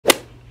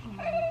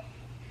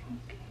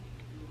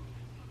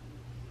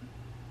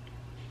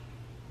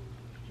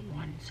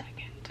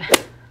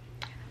second.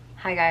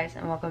 Hi guys,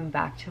 and welcome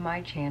back to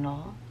my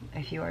channel.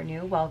 If you are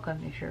new,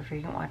 welcome. If you're a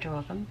frequent watcher,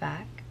 welcome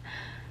back.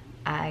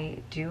 I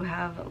do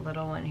have a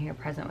little one here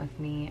present with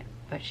me,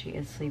 but she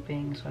is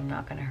sleeping, so I'm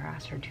not going to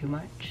harass her too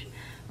much.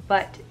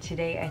 But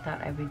today I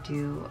thought I would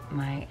do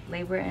my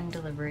labor and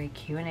delivery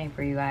Q&A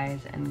for you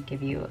guys and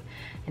give you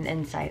an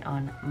insight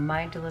on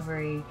my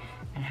delivery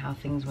and how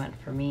things went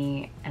for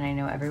me. And I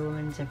know every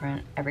woman's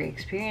different, every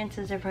experience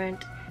is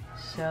different,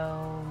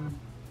 so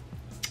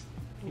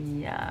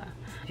yeah.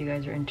 If you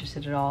guys are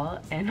interested at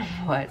all in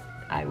what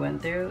I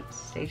went through,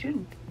 stay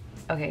tuned.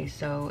 Okay,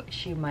 so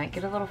she might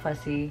get a little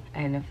fussy,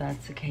 and if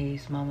that's the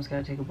case, Mama's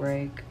gotta take a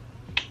break.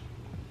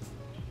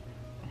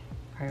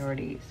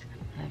 Priorities.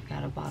 I've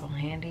got a bottle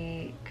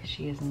handy because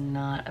she is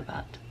not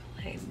about to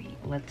play me.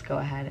 Let's go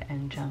ahead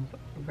and jump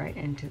right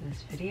into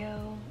this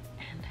video,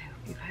 and I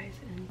hope you guys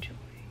enjoy.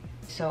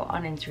 So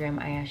on Instagram,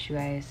 I asked you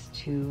guys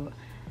to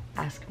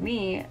ask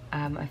me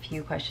a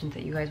few questions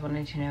that you guys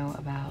wanted to know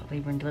about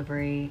labor and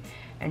delivery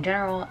in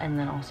general, and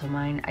then also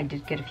mine. I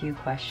did get a few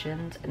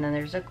questions, and then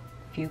there's a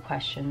few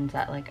questions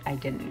that like I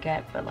didn't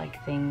get, but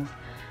like things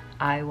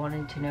I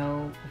wanted to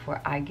know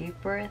before I gave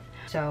birth.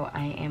 So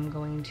I am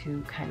going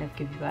to kind of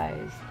give you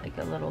guys like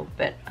a little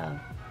bit of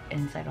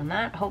insight on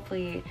that.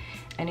 Hopefully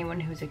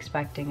anyone who's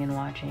expecting and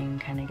watching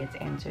kind of gets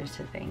answers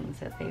to things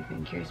that they've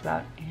been curious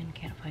about and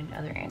can't find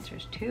other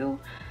answers to.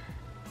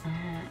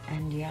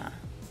 And yeah,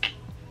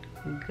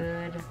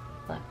 good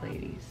luck,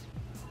 ladies.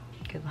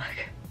 Good luck.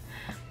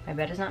 My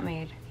bed is not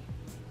made.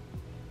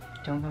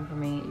 Don't come for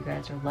me. You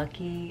guys are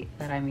lucky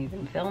that I'm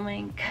even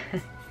filming.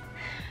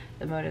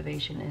 The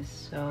motivation is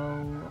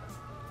so...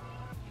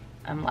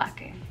 I'm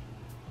lacking.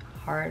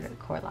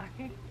 Hardcore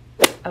lacking.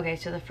 Okay,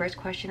 so the first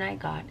question I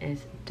got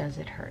is, does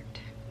it hurt?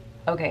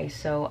 Okay,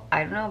 so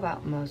I don't know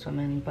about most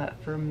women,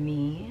 but for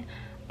me,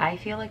 I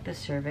feel like the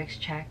cervix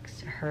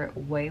checks hurt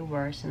way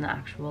worse than the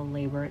actual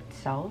labor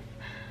itself.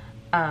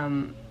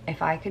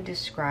 If I could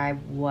describe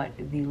what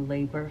the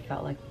labor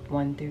felt like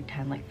 1 through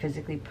 10, like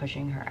physically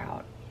pushing her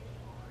out,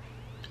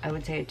 I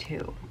would say a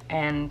 2.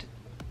 And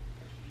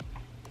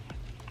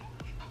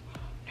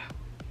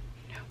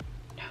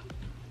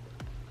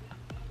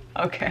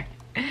okay,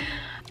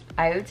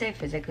 I would say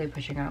physically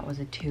pushing out was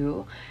a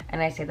 2,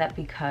 and I say that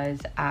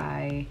because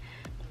I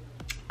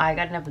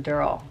got an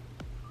epidural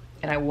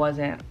and I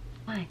wasn't.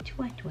 What?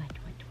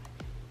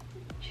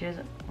 She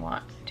doesn't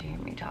want to hear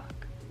me talk.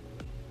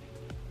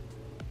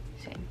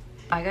 Same.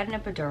 I got an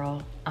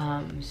epidural,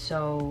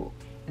 so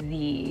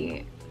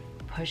the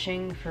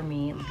pushing for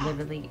me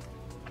literally,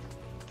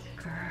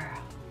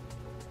 girl,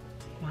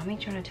 mommy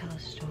trying to tell a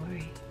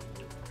story.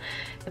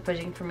 The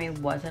pushing for me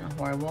wasn't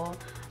horrible,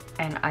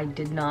 and I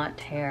did not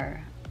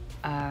tear,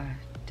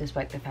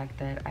 despite the fact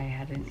that I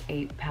had an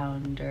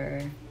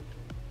 8-pounder.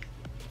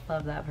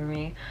 Love that for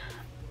me.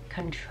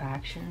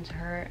 Contractions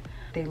hurt.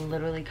 They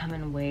literally come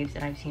in waves,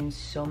 and I've seen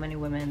so many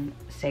women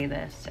say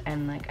this,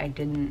 and like I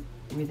didn't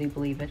really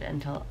believe it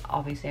until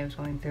obviously I was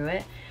going through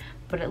it,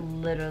 but it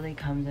literally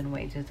comes in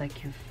waves. It's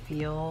like you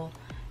feel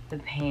the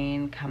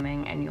pain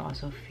coming and you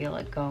also feel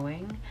it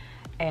going,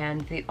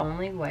 and the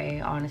only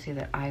way honestly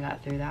that I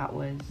got through that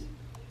was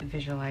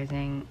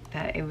visualizing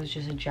that it was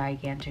just a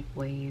gigantic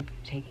wave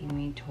taking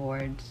me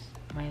towards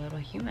my little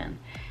human.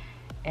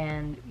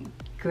 And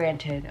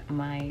granted,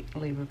 my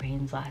labor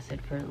pains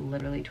lasted for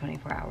literally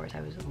 24 hours.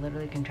 I was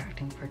literally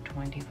contracting for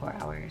 24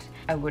 hours.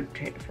 I wouldn't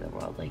trade it for the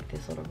world. Like,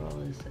 this little girl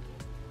is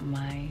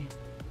my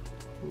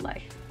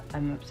life.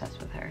 I'm obsessed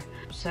with her.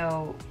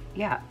 So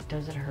yeah,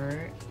 does it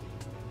hurt?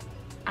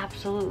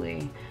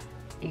 Absolutely.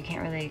 You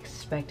can't really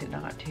expect it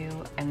not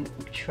to, and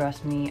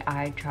trust me,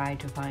 I tried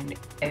to find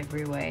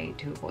every way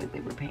to avoid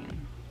labor pain.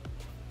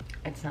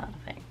 It's not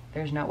a thing.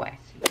 There's no way.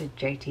 Did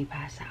JT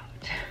pass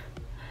out?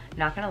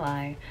 Not gonna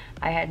lie,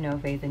 I had no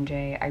faith in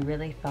Jay. I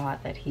really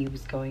thought that he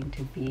was going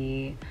to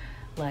be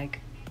like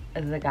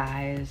the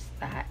guys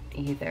that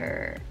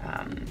either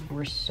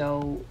were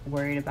so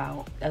worried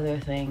about other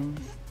things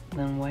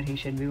than what he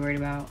should be worried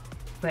about.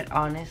 But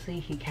honestly,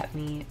 he kept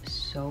me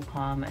so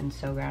calm and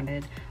so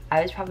grounded.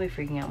 I was probably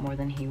freaking out more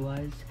than he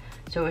was.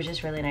 So it was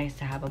just really nice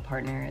to have a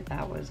partner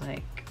that was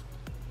like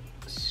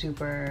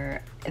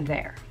super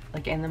there,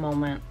 like in the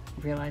moment,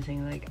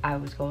 realizing like I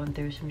was going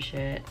through some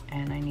shit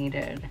and I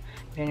needed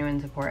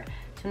genuine support.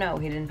 So no,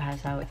 he didn't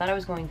pass out. I thought I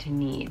was going to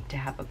need to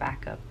have a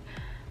backup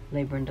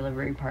labor and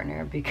delivery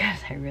partner because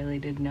I really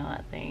did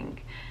not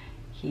think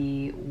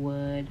he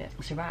would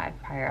survive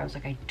prior. I was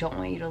like, I don't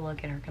want you to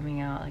look at her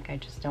coming out. Like, I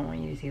just don't want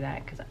you to see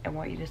that because I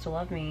want you to still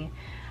love me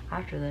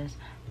after this.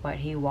 But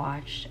he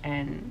watched,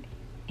 and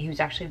he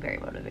was actually very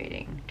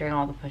motivating. During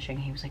all the pushing,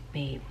 he was like,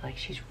 babe, like,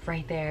 she's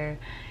right there.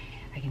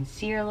 I can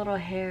see her little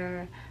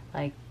hair.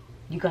 Like,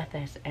 you got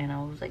this. And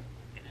I was like,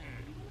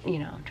 you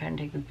know, trying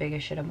to take the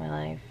biggest shit of my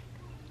life.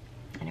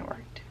 And it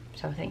worked.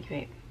 So thank you,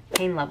 babe.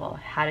 Pain level.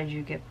 How did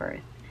you give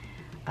birth?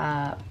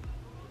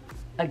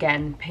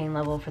 Again, pain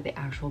level for the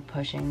actual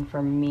pushing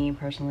for me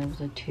personally was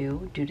a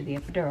 2 due to the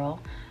epidural.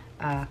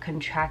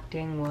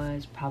 Contracting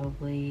was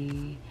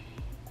probably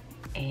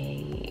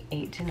a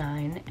 8 to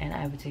 9, and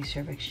I would say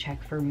cervix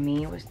check for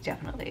me was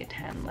definitely a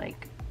 10.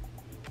 Like,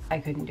 I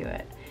couldn't do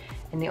it.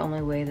 And the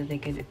only way that they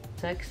could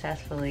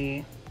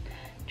successfully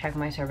check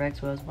my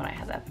cervix was when I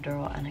had the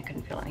epidural and I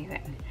couldn't feel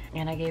anything.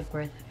 And I gave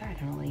birth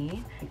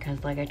vaginally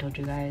because, like I told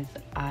you guys,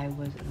 I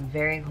was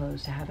very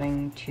close to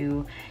having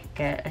to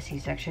get a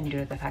C-section due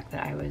to the fact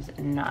that I was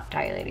not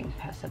dilating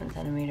past 7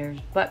 centimeters.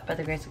 But by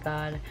the grace of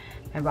God,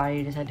 my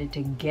body decided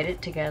to get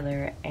it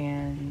together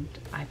and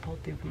I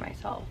pulled through for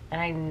myself.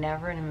 And I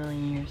never in a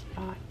million years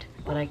thought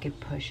that I could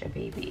push a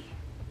baby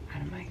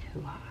out of my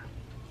hoo-ha.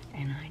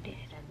 And I did.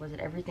 Was it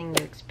everything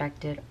you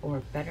expected, or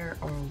better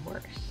or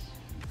worse?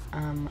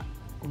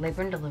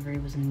 Labor and delivery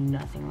was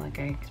nothing like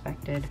I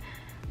expected.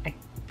 I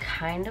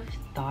kind of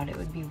thought it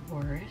would be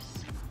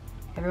worse.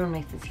 Everyone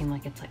makes it seem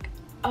like it's like,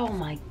 oh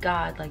my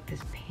god, like this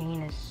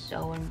pain is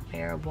so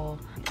unbearable.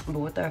 But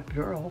with the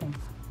epidural,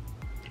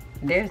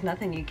 there's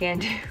nothing you can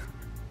do.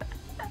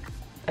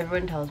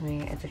 Everyone tells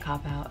me it's a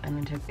cop-out and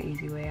I took the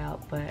easy way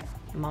out, but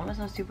mama's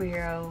no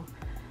superhero.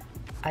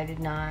 I did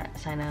not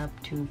sign up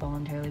to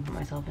voluntarily put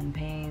myself in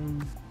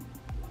pain.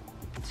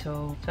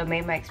 So it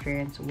made my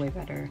experience way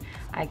better.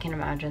 I can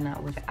imagine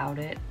that without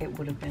it, it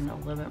would have been a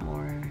little bit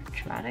more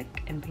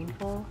traumatic and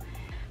painful,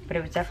 but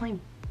it was definitely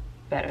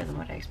better than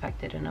what I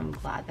expected, and I'm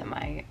glad that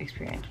my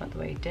experience went the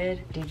way it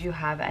did. Did you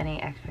have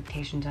any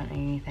expectations on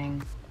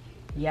anything?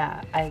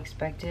 Yeah, I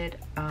expected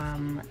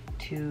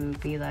to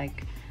be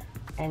like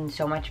in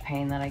so much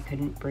pain that I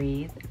couldn't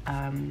breathe,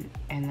 and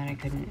that I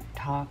couldn't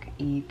talk,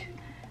 eat,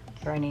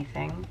 or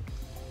anything.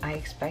 I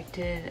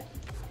expected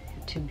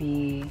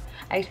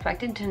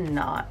to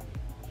not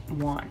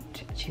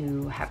want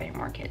to have any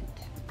more kids.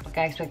 Like,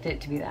 I expected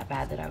it to be that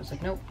bad that I was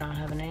like, nope, not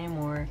having any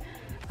more,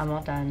 I'm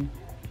all done.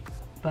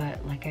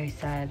 But like I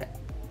said,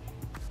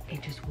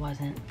 it just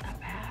wasn't that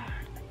bad.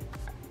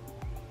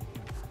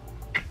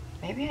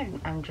 Maybe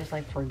I'm just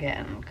like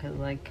forgetting, because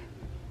like,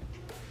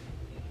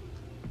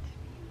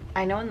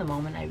 I know in the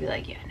moment I'd be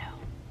like, yeah, no,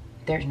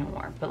 there's no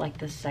more. But like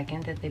the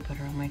second that they put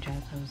her on my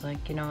chest, I was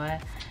like, you know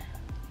what,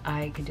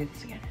 I could do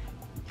this again.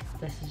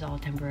 This is all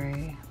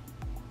temporary.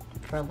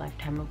 For a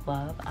lifetime of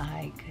love,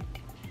 I could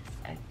do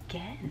this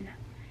again.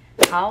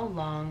 How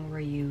long were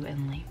you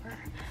in labor?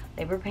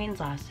 Labor pains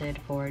lasted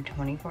for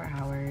 24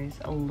 hours,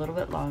 a little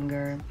bit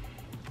longer,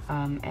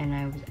 and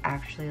I was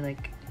actually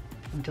like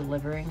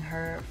delivering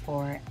her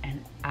for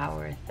an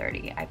hour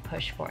 30. I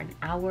pushed for an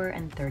hour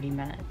and 30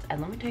 minutes. And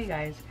let me tell you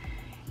guys,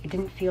 it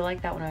didn't feel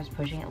like that when I was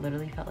pushing. It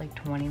literally felt like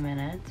 20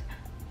 minutes.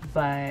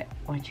 But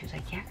when she was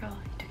like, yeah girl,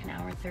 it took an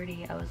hour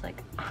 30, I was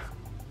like,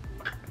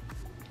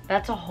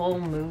 that's a whole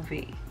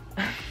movie.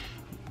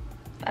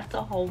 That's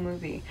a whole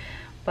movie.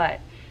 But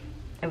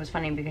it was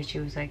funny because she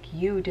was like,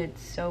 you did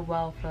so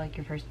well for like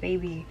your first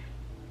baby,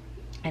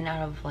 and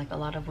out of like a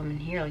lot of women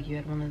here, like you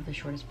had one of the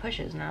shortest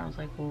pushes. And I was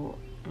like, well,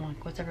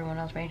 like, what's everyone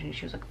else ranging?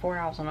 She was like 4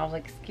 hours, and I was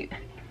like, excuse,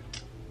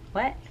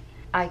 what?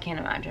 I can't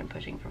imagine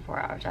pushing for 4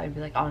 hours. I'd be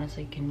like,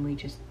 honestly, can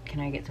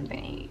I get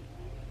something to eat?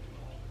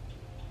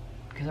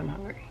 Because I'm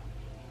hungry.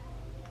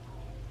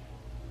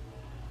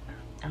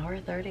 Hour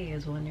 30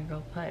 is when your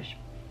girl push.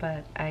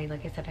 But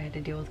like I said, I had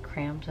to deal with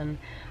cramps and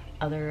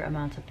other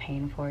amounts of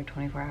pain for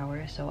 24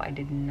 hours, so I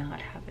did not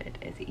have it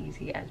as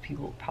easy as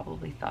people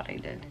probably thought I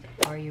did.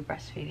 Are you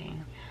breastfeeding?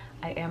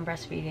 I am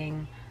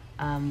breastfeeding,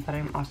 but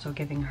I'm also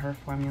giving her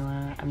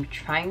formula. I'm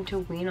trying to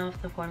wean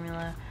off the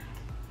formula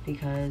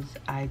because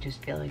I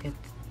just feel like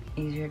it's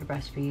easier to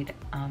breastfeed.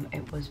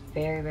 It was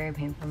very, very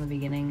painful in the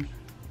beginning,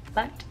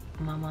 but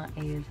mama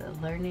is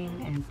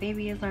learning and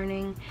baby is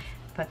learning.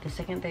 But the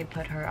second they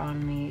put her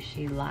on me,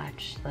 she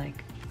latched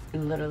like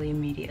literally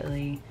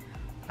immediately.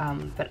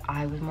 But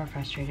I was more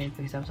frustrated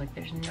because I was like,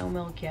 there's no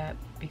milk yet,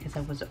 because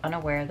I was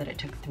unaware that it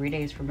took 3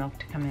 days for milk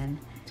to come in.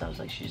 So I was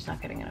like, she's just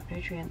not getting enough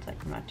nutrients, like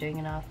I'm not doing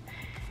enough.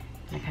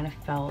 And I kind of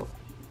felt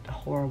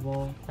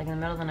horrible. Like in the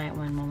middle of the night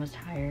when mom was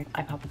tired,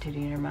 I pop a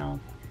titty in her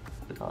mouth.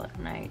 We call it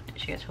a night.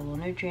 She gets her little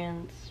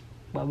nutrients.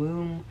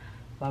 Ba-boom,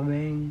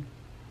 ba-bing.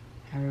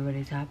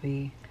 Everybody's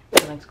happy.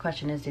 The next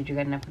question is, did you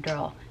get an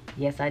epidural?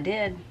 Yes, I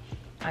did.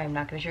 I'm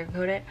not gonna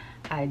sugarcoat it.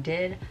 I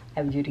did.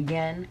 I would do it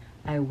again.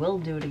 I will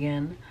do it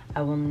again.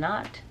 I will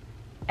not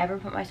ever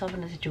put myself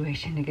in a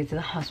situation to get to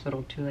the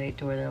hospital too late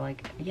to where they're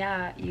like,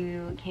 yeah,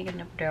 you can't get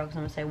an epidural. Because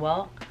I'm gonna say,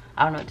 well,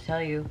 I don't know what to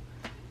tell you,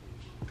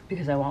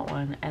 because I want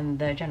one. And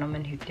the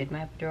gentleman who did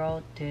my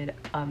epidural did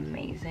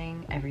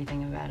amazing.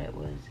 Everything about it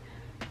was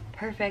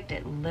perfect.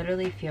 It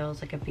literally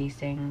feels like a bee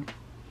sting.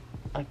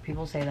 Like,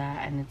 people say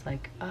that and it's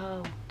like,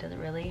 oh, does it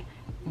really?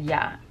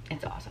 Yeah,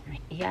 it's awesome.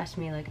 He asked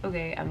me like,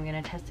 okay, I'm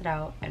gonna test it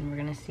out and we're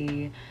gonna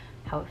see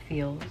how it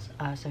feels.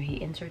 So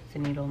he inserts the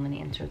needle and then he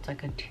inserts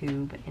like a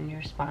tube in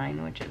your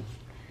spine, which is,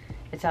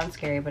 it sounds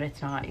scary, but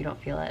it's not. You don't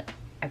feel it,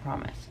 I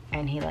promise.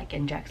 And he like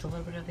injects a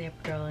little bit of the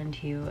epidural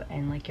into you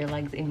and like your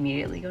legs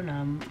immediately go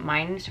numb.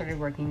 Mine started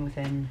working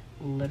within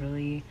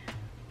literally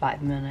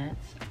 5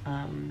 minutes.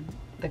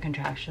 The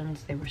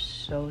contractions, they were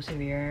so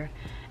severe,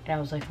 and I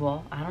was like,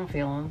 well, I don't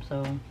feel them,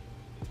 so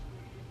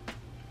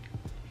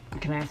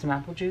can I have some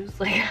apple juice?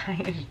 Like,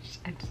 I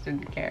just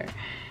didn't care.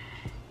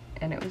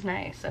 and it was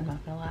nice. I'm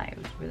not gonna lie, it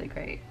was really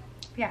great.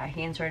 Yeah,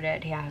 he inserted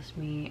it. He asked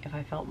me if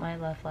I felt my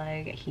left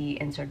leg. He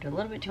inserted a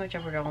little bit too much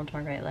epidural into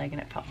my right leg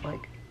and it felt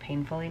like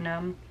painfully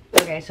numb.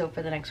 Okay, so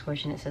for the next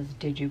question it says,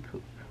 did you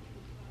poop?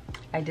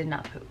 I did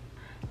not poop,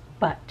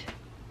 but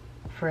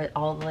for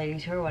all the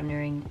ladies who are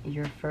wondering,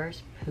 your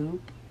first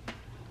poop,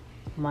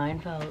 mine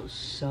felt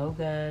so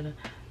good.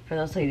 For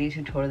those ladies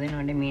who totally know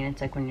what I mean,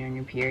 it's like when you're in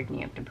your period and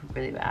you have to poop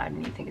really bad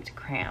and you think it's a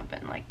cramp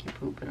and like you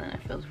poop and then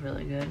it feels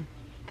really good.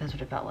 That's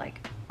what it felt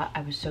like.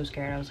 I was so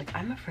scared. I was like,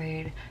 I'm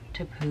afraid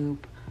to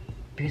poop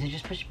because I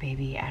just pushed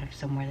baby out of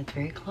somewhere that's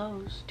very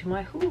close to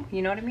my who,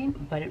 you know what I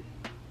mean? But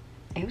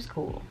it was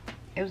cool.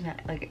 It was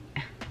not like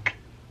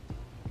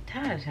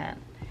 10 out of 10.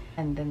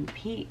 And then the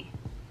pee.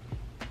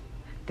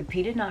 The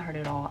pee did not hurt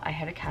at all. I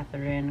had a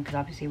catheter in because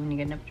obviously when you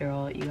get an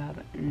epidural, you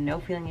have no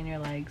feeling in your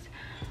legs.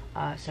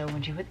 So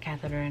when she put the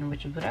catheter in,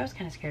 which is what I was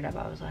kind of scared of,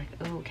 I was like,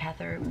 oh,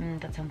 catheter,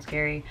 that sounds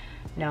scary.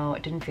 No,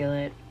 it didn't feel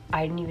it.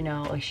 I didn't even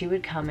know. Like, she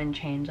would come and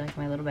change like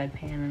my little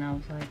bedpan and I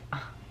was like,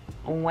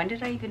 when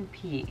did I even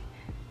pee?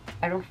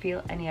 I don't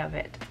feel any of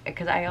it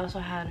because I also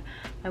had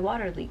my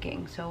water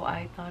leaking, so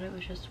I thought it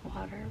was just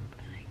water, but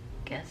I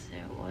guess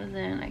it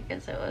wasn't. I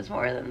guess it was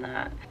more than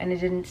that. And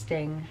it didn't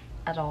sting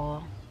at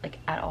all, like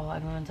at all.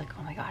 Everyone's like,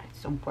 oh my god,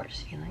 it's the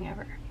worst feeling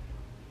ever.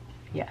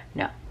 Yeah,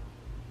 no,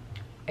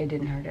 it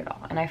didn't hurt at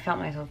all. And I felt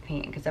myself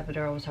peeing because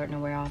epidural was starting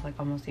to wear off like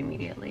almost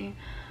immediately.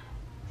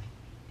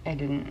 I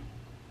didn't,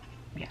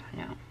 yeah,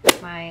 no.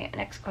 My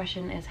next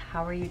question is,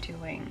 how are you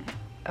doing?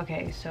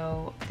 Okay,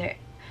 so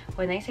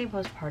when they say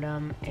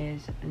postpartum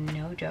is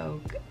no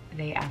joke,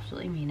 they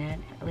absolutely mean it.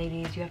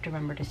 Ladies, you have to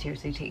remember to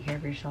seriously take care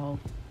of yourself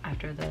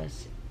after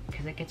this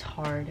because it gets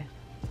hard.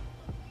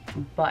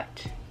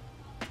 But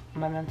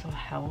my mental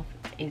health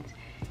is,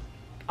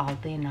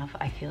 oddly enough,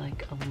 I feel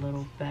like a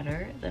little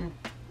better than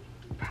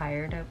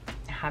prior to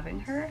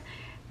having her.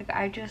 Like,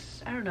 I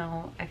don't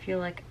know, I feel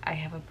like I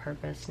have a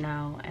purpose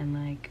now, and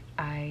like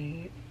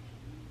I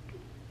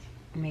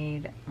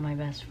made my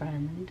best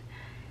friend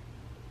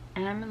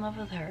and I'm in love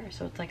with her,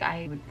 so it's like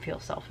I would feel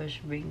selfish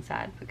for being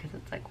sad because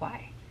it's like,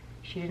 why?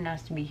 She didn't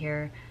ask to be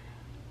here.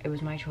 It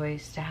was my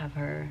choice to have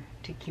her,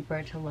 to keep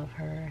her, to love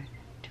her,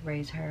 to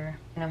raise her,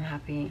 and I'm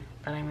happy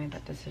that I made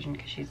that decision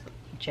because she's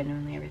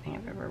genuinely everything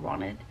I've ever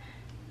wanted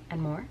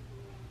and more.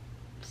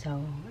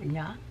 So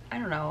yeah, I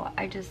don't know,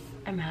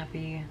 I'm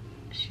happy.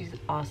 She's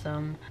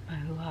awesome. My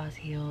hoo-ha's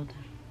healed.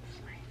 It's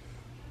nice.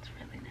 It's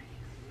really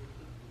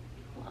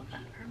nice. Love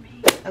that for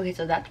me. Okay,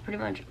 so that's pretty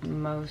much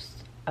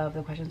most of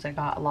the questions I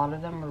got. A lot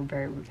of them were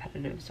very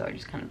repetitive, so I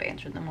just kind of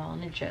answered them all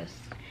in a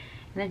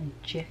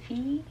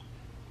jiffy,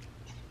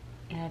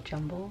 in a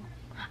jumble.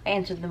 I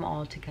answered them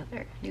all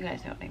together. You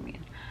guys know what I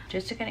mean.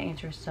 Just to kind of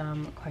answer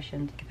some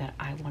questions that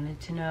I wanted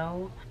to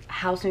know.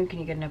 How soon can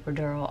you get an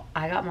epidural?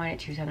 I got mine at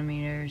 2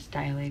 centimeters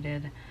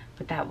dilated,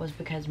 but that was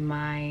because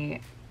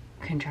my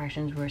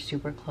contractions were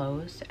super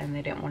close and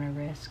they didn't want to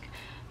risk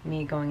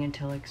me going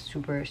into like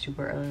super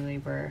early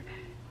labor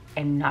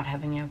and not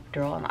having an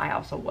epidural, and I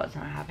also was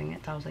not having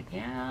it, so I was like,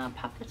 yeah,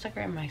 pop the sucker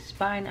in my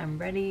spine, I'm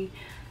ready.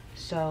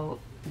 So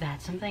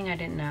that's something I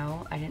didn't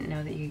know. I didn't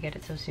know that you could get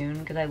it so soon,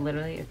 because I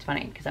literally, it's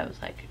funny because I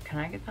was like, can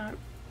I get that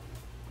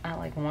at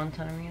like 1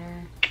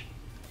 centimeter?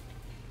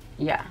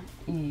 Yeah,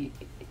 it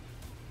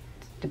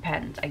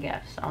depends, I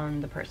guess,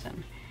 on the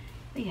person.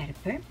 But you had a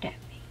burp at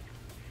me.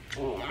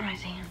 Oh, my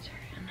hands are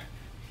in.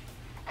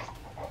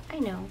 I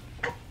know.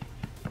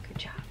 Good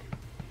job.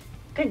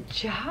 Good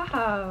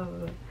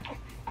job.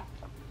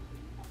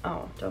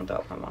 Oh, don't throw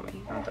up my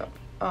mommy. Don't throw up.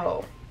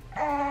 Oh.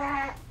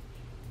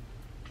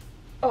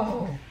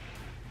 Oh.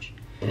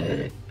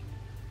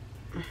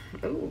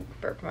 Ooh,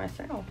 burp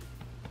myself.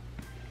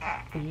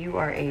 You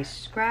are a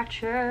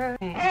scratcher.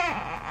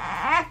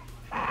 Hi.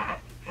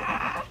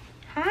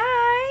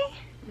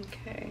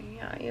 Okay,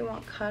 yeah, you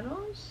want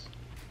cuddles?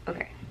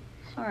 Okay.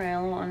 Sorry,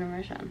 a little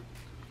intermission.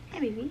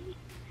 Hey, baby.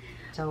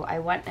 So I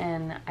went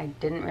in, I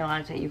didn't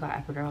realize that you got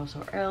epidural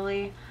so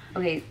early.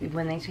 Okay,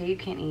 when they say you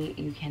can't eat,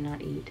 you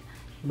cannot eat.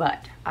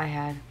 But I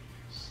had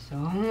so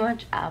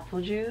much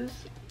apple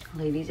juice.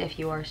 Ladies, if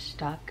you are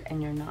stuck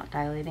and you're not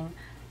dilating,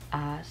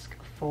 ask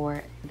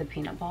for the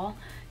peanut ball.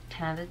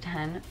 10 out of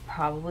 10,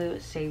 probably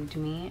what saved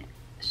me.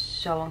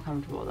 So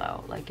uncomfortable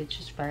though, like it's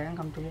just very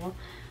uncomfortable,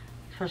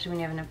 especially when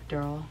you have an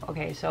epidural.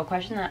 Okay, so a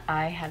question that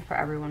I had for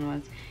everyone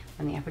was,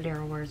 when the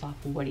epidural wears off,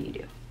 what do you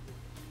do?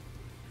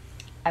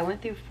 I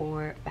went through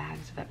 4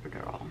 bags of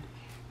epidural,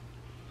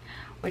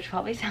 which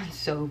probably sounds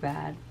so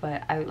bad,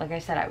 but like I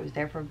said, I was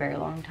there for a very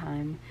long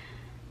time.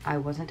 I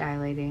wasn't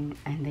dilating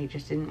and they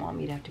just didn't want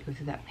me to have to go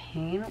through that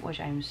pain, which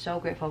I'm so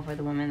grateful for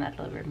the woman that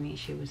delivered me.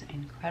 She was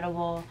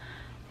incredible.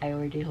 I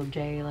already told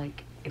Jay,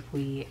 like, if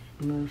we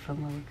move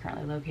from where we're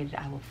currently located,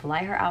 I will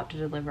fly her out to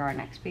deliver our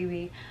next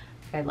baby.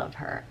 Like, I love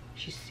her.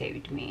 She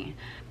saved me.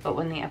 But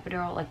when the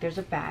epidural, like, there's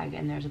a bag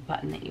and there's a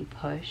button that you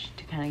push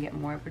to kind of get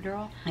more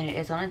epidural, and it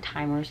is on a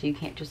timer, so you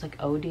can't just like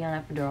OD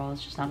on epidural.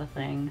 It's just not a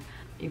thing.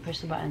 You push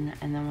the button,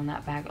 and then when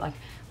that bag, like,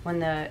 when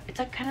the, it's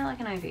like kind of like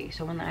an IV,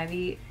 so when the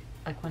IV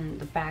like when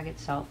the bag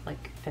itself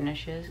like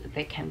finishes,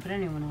 they can put a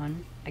new one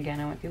on. Again,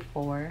 I went through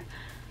 4.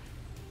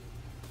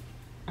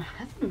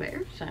 That's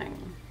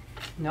embarrassing.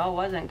 No, it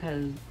wasn't,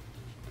 because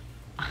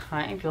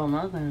I ain't feel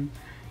nothing.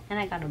 And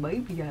I got a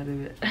baby out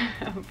of it.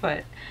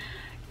 But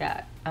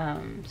yeah,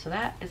 so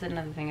that is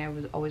another thing I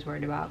was always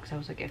worried about, because I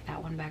was like, if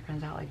that one bag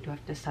runs out, like, do I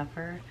have to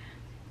suffer?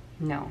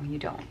 No, you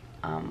don't.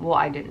 Well,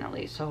 I didn't, at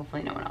least, so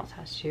hopefully no one else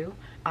has to.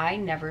 I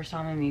never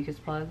saw my mucus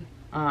plug.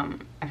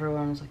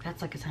 Everyone was like,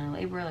 that's like a sign of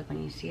labor, like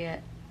when you see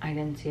it. I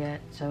didn't see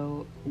it,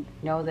 so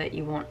know that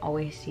you won't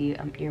always see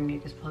your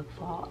mucus plug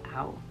fall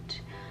out.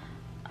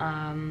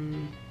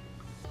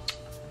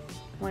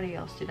 What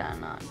else did I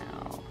not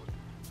know?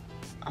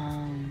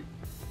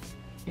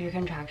 Your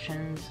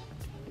contractions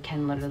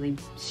can literally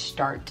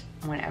start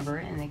whenever,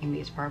 and they can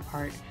be as far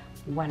apart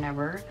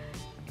whenever.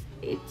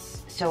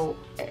 It's so,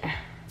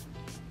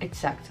 it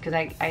sucks, because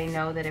I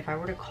know that if I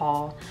were to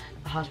call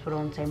the hospital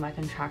and say my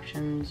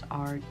contractions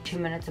are 2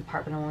 minutes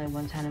apart but only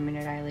 1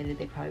 centimeter dilated,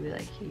 they'd probably be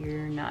like,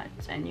 you're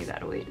nuts and you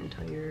gotta wait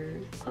until you're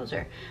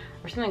closer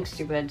or something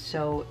stupid.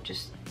 So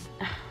just,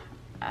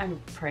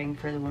 I'm praying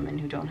for the women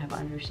who don't have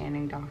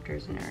understanding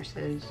doctors and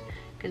nurses,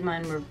 because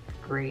mine were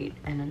great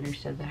and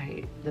understood that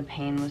the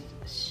pain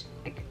was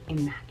like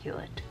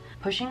immaculate.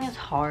 Pushing is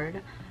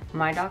hard.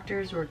 My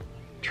doctors were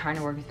trying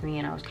to work with me,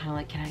 and I was kind of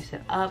like, can I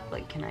sit up?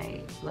 Like, can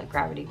I let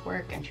gravity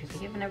work? And she was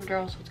like, you have an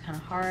epidural, so it's kind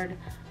of hard.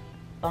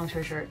 Long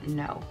story short,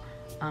 no.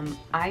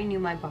 I knew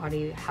my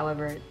body.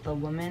 However, the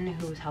woman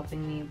who was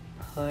helping me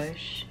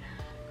push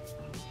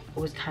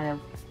was kind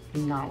of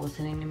not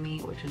listening to me,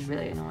 which was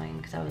really annoying,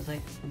 because I was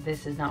like,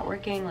 this is not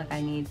working. Like,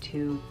 I need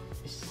to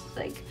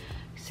like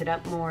sit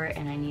up more,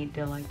 and I need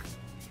to like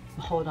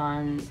hold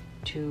on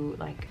to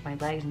like my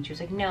legs. And she was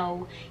like,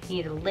 no, you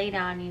need to lay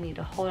down, you need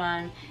to hold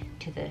on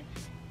to the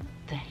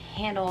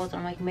handles.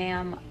 I'm like,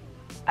 ma'am,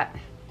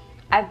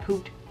 I've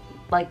pooped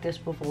like this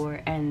before,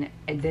 and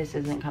this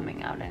isn't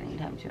coming out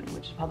anytime soon,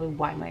 which is probably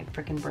why my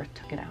freaking birth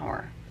took an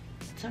hour.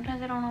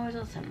 Sometimes I don't always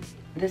listen.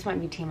 This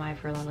might be TMI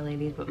for a lot of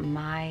ladies, but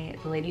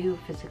the lady who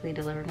physically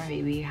delivered my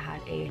baby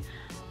had a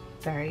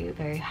very,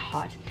 very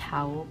hot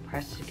towel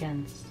pressed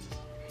against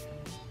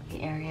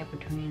the area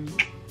between,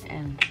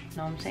 and you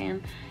know what I'm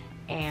saying?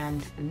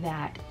 And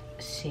that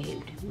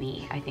saved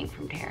me, I think,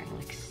 from tearing.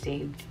 Like,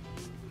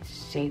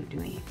 saved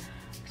me.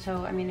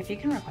 So, I mean, if you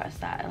can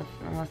request that,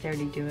 unless they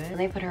already do it.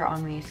 They put her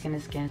on me skin to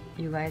skin.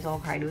 You guys all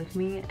cried with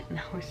me, and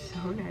that was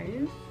so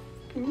nice.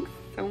 Thanks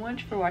so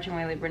much for watching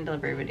my labor and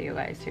delivery video,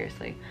 guys,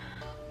 seriously.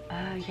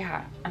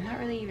 Yeah, I'm not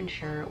really even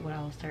sure what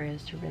else there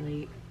is to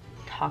really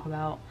talk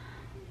about.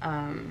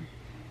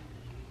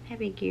 Hey,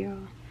 big girl.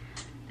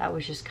 That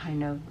was just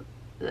kind of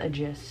a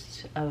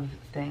gist of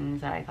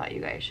things that I thought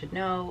you guys should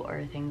know,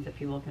 or things that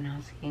people have been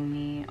asking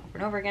me over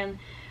and over again.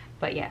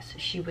 But yes,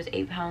 she was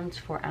 8 pounds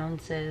 4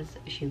 ounces.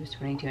 She was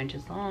 22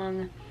 inches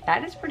long.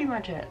 That is pretty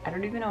much it. I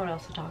don't even know what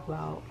else to talk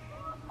about.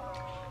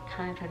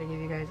 Kind of try to give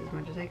you guys as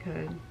much as I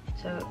could.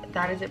 So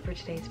that is it for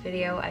today's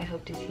video. I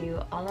hope to see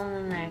you all on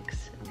the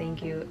next.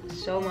 Thank you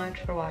so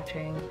much for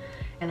watching.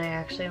 And I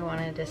actually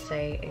wanted to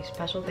say a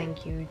special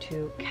thank you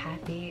to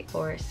Kathy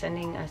for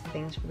sending us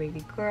things for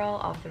baby girl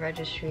off the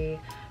registry.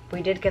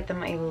 We did get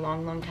them a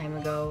long time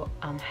ago.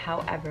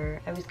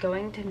 However, I was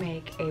going to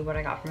make a what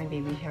I got for my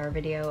baby shower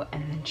video,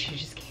 and then she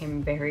just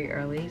came very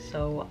early,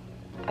 so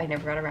I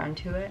never got around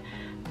to it.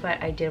 But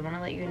I did want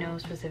to let you know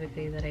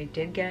specifically that I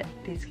did get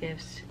these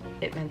gifts.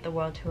 It meant the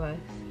world to us.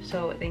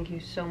 So thank you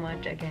so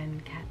much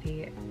again,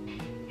 Kathy.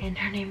 And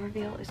her name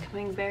reveal is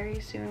coming very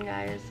soon,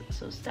 guys,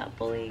 so stop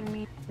bullying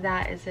me.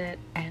 That is it,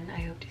 and I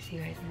hope to see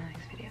you guys in the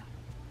next video.